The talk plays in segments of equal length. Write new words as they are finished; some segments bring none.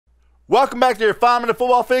Welcome back to your 5-Minute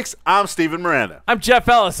Football Fix. I'm Steven Miranda. I'm Jeff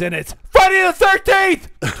Ellis, and it's Friday the 13th,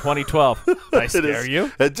 2012. Did I scare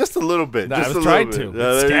you? Just a little bit. No, just I was a trying little bit.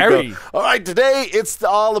 to. It's scary. All right, today it's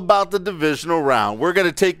all about the divisional round. We're going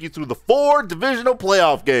to take you through the 4 divisional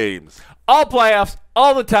playoff games. All playoffs,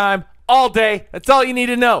 all the time, all day. That's all you need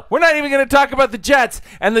to know. We're not even going to talk about the Jets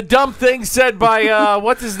and the dumb things said by,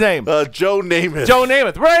 what's his name? Joe Namath. Joe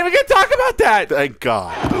Namath. We're not even going to talk about that. Thank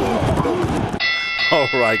God. All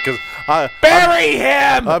right, because Bury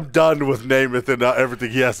him! I'm done with Namath and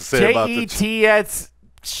everything he has to say about the Jets.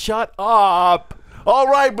 Shut up. All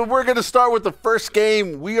right, but we're going to start with the first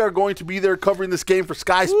game. We are going to be there covering this game for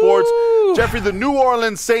Sky Sports. Woo. Jeffrey, the New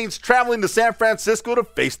Orleans Saints traveling to San Francisco to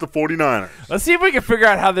face the 49ers. Let's see if we can figure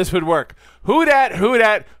out how this would work. Who dat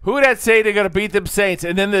say they're going to beat them Saints,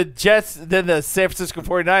 and then the Jets, then the San Francisco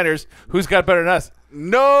 49ers, who's got better than us?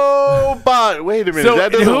 Nobody. Wait a minute. So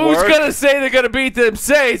that doesn't who's work. going to say they're going to beat them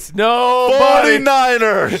Saints? Nobody.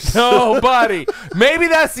 49ers. Nobody. Maybe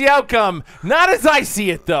that's the outcome. Not as I see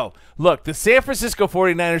it, though. Look, the San Francisco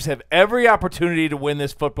 49ers have every opportunity to win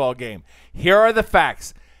this football game. Here are the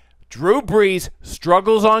facts. Drew Brees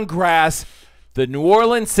struggles on grass. The New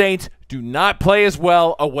Orleans Saints do not play as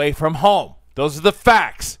well away from home. Those are the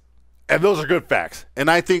facts. And those are good facts. And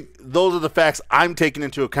I think those are the facts I'm taking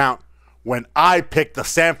into account when I picked the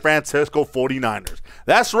San Francisco 49ers.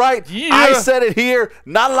 That's right. Yeah. I said it here.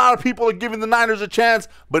 Not a lot of people are giving the Niners a chance,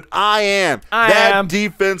 but I am. That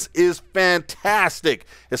defense is fantastic,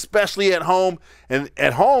 especially at home. And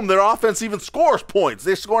at home, their offense even scores points.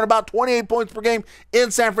 They're scoring about 28 points per game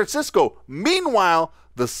in San Francisco. Meanwhile,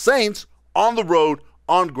 the Saints on the road,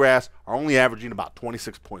 on grass, are only averaging about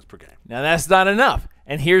 26 points per game. Now, that's not enough.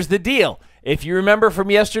 And here's the deal. If you remember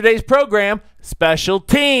from yesterday's program, special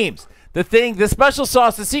teams. The special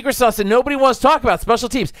sauce, the secret sauce that nobody wants to talk about, special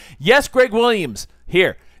teams. Yes, Greg Williams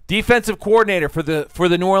here, defensive coordinator for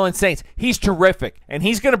the New Orleans Saints. He's terrific, and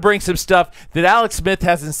he's going to bring some stuff that Alex Smith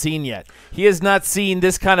hasn't seen yet. He has not seen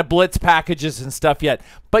this kind of blitz packages and stuff yet.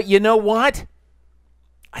 But you know what?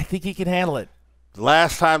 I think he can handle it. The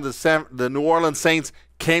last time the New Orleans Saints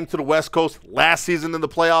came to the West Coast last season in the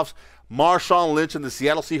playoffs, Marshawn Lynch and the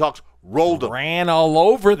Seattle Seahawks rolled them. Ran all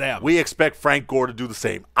over them. We expect Frank Gore to do the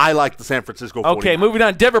same. I like the San Francisco 49ers. Okay, moving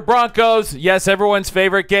on. Denver Broncos, yes, everyone's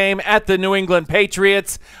favorite game at the New England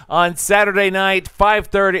Patriots on Saturday night, 5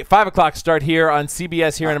 o'clock start here on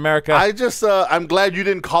CBS here in America. I'm glad you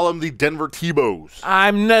didn't call them the Denver T-Bows.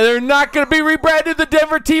 They're not going to be rebranded the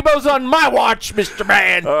Denver T-Bows on my watch, Mr.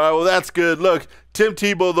 Man. All right, well, that's good. Look, Tim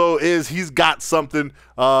Tebow, though, he's got something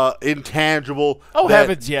intangible. Oh,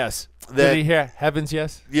 heavens, yes. Did he hear heavens,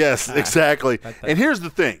 yes? Yes, exactly. And here's the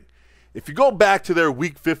thing. If you go back to their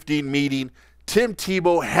Week 15 meeting, Tim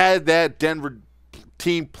Tebow had that Denver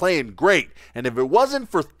team playing great. And if it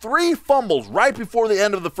wasn't for 3 fumbles right before the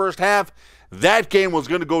end of the first half, that game was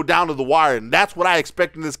going to go down to the wire. And that's what I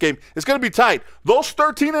expect in this game. It's going to be tight. Those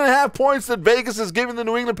 13.5 points that Vegas is giving the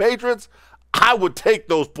New England Patriots, I would take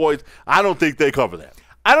those points. I don't think they cover that.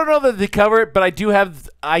 I don't know that they cover it, but I do have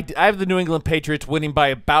I have the New England Patriots winning by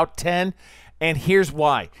about 10, and here's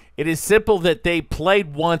why. It is simple that they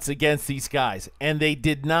played once against these guys, and they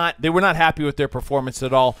were not happy with their performance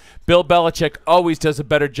at all. Bill Belichick always does a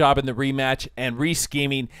better job in the rematch and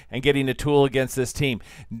re-scheming and getting a tool against this team.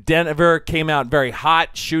 Denver came out very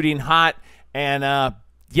hot, shooting hot, and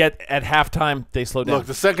yet at halftime they slowed down. Look,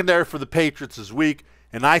 the secondary for the Patriots is weak.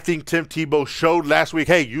 And I think Tim Tebow showed last week,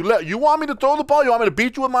 hey, you want me to throw the ball? You want me to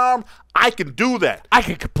beat you with my arm? I can do that. I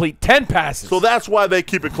can complete 10 passes. So that's why they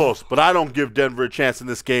keep it close. But I don't give Denver a chance in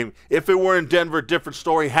this game. If it were in Denver, different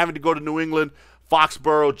story. Having to go to New England,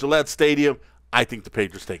 Foxborough, Gillette Stadium, I think the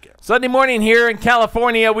Patriots take it. Sunday morning here in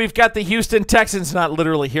California, we've got the Houston Texans, not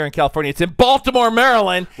literally here in California. It's in Baltimore,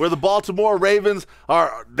 Maryland. Where the Baltimore Ravens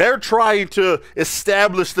they're trying to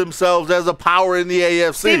establish themselves as a power in the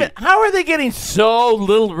AFC. Steven, how are they getting so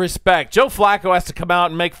little respect? Joe Flacco has to come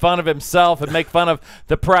out and make fun of himself and make fun of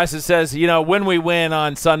the press and says, when we win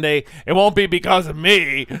on Sunday, it won't be because of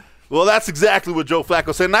me. Well, that's exactly what Joe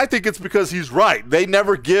Flacco said, and I think it's because he's right. They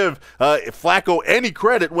never give Flacco any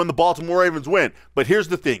credit when the Baltimore Ravens win. But here's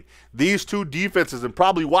the thing. These two defenses, and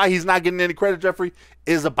probably why he's not getting any credit, Jeffrey,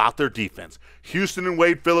 is about their defense. Houston and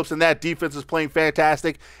Wade Phillips and that defense is playing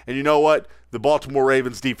fantastic. And you know what? The Baltimore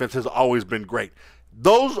Ravens defense has always been great.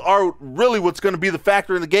 Those are really what's going to be the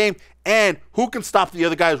factor in the game, and who can stop the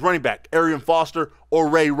other guy's running back, Arian Foster or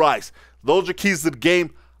Ray Rice. Those are keys to the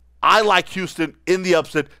game. I like Houston in the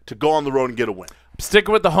upset to go on the road and get a win.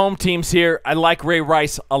 Sticking with the home teams here, I like Ray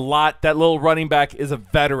Rice a lot. That little running back is a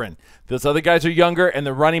veteran. Those other guys are younger, and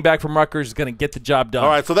the running back from Rutgers is going to get the job done. All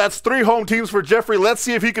right, so that's 3 home teams for Jeffrey. Let's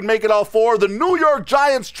see if he can make it all 4. The New York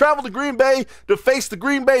Giants travel to Green Bay to face the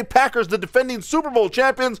Green Bay Packers, the defending Super Bowl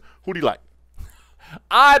champions. Who do you like?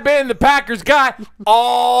 I've been the Packers guy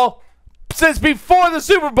all since before the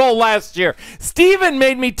Super Bowl last year. Steven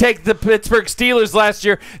made me take the Pittsburgh Steelers last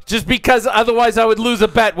year just because otherwise I would lose a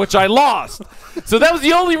bet, which I lost. So that was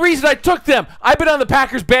the only reason I took them. I've been on the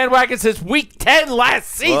Packers bandwagon since week 10 last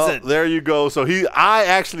season. Well, there you go. So I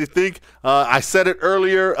actually think, I said it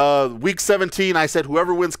earlier, week 17, I said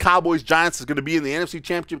whoever wins Cowboys-Giants is going to be in the NFC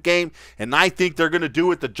Championship game, and I think they're going to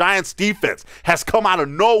do it. The Giants' defense has come out of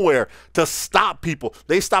nowhere to stop people.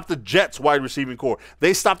 They stopped the Jets' wide receiving core.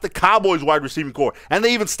 They stopped the Cowboys' wide receiving core, and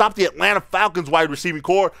they even stopped the Atlanta Falcons' wide receiving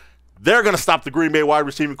core. They're going to stop the Green Bay wide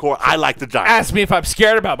receiving core. I like the Giants. Ask me if I'm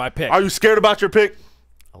scared about my pick. Are you scared about your pick?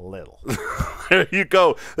 A little. There you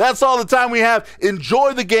go. That's all the time we have.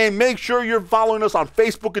 Enjoy the game. Make sure you're following us on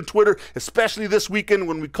Facebook and Twitter, especially this weekend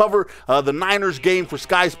when we cover the Niners game for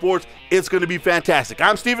Sky Sports. It's going to be fantastic.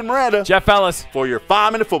 I'm Steven Miranda. Jeff Ellis. For your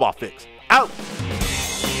 5-minute football fix. Out.